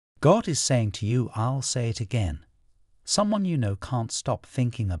God is saying to you, I'll say it again. Someone you know can't stop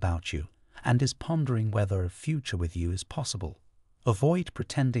thinking about you and is pondering whether a future with you is possible. Avoid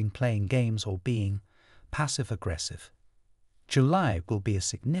pretending, playing games, or being passive-aggressive. July will be a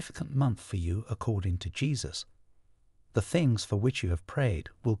significant month for you according to Jesus. The things for which you have prayed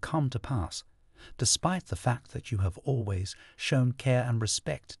will come to pass, despite the fact that you have always shown care and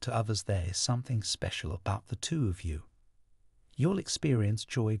respect to others. There is something special about the two of you. You'll experience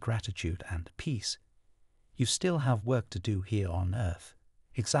joy, gratitude, and peace. You still have work to do here on earth.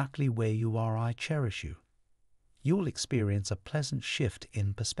 Exactly where you are, I cherish you. You'll experience a pleasant shift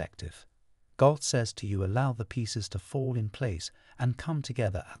in perspective. God says to you, allow the pieces to fall in place and come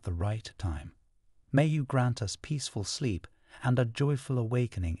together at the right time. May you grant us peaceful sleep and a joyful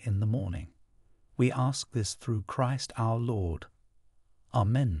awakening in the morning. We ask this through Christ our Lord.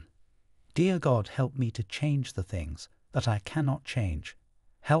 Amen. Dear God, help me to change the things that I cannot change.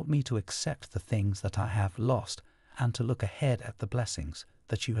 Help me to accept the things that I have lost and to look ahead at the blessings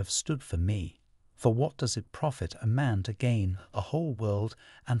that you have stood for me. For what does it profit a man to gain a whole world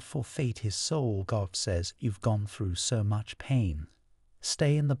and forfeit his soul? God says, you've gone through so much pain.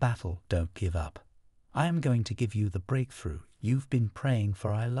 Stay in the battle, don't give up. I am going to give you the breakthrough you've been praying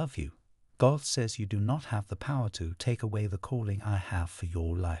for. I love you. God says you do not have the power to take away the calling I have for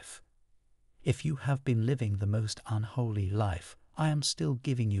your life. If you have been living the most unholy life, I am still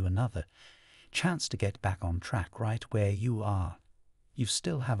giving you another chance to get back on track right where you are. You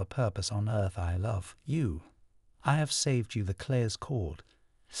still have a purpose on earth. I love you. I have saved you the Clare's cord.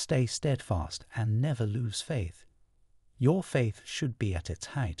 Stay steadfast and never lose faith. Your faith should be at its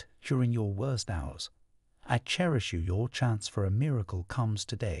height during your worst hours. I cherish you. Your chance for a miracle comes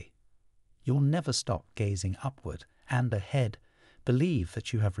today. You'll never stop gazing upward and ahead. Believe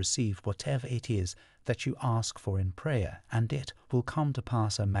that you have received whatever it is that you ask for in prayer, and it will come to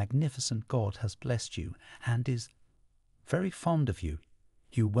pass. A magnificent God has blessed you and is very fond of you.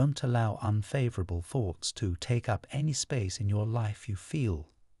 You won't allow unfavorable thoughts to take up any space in your life. You feel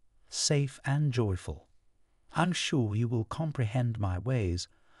safe and joyful. I'm sure you will comprehend my ways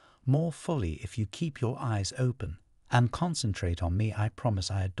more fully if you keep your eyes open and concentrate on me. I promise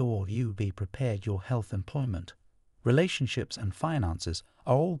I adore you. Be prepared. Your health, employment, relationships, and finances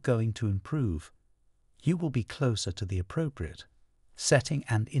are all going to improve. You will be closer to the appropriate setting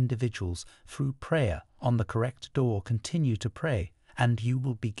and individuals through prayer on the correct door. Continue to pray and you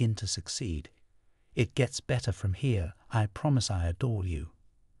will begin to succeed. It gets better from here. I promise I adore you.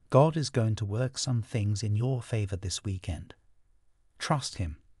 God is going to work some things in your favor this weekend. Trust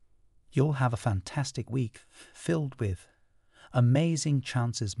Him. You'll have a fantastic week filled with amazing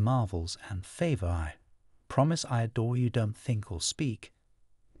chances, marvels, and favor. I promise I adore you. Don't think or speak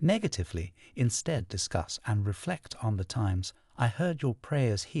negatively. Instead, discuss and reflect on the times I heard your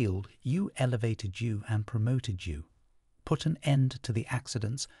prayers healed you, elevated you, and promoted you. Put an end to the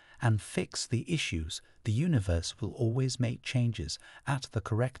accidents and fix the issues. The universe will always make changes at the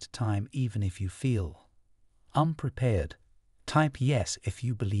correct time, even if you feel unprepared. Type yes if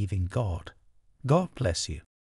you believe in God. God bless you.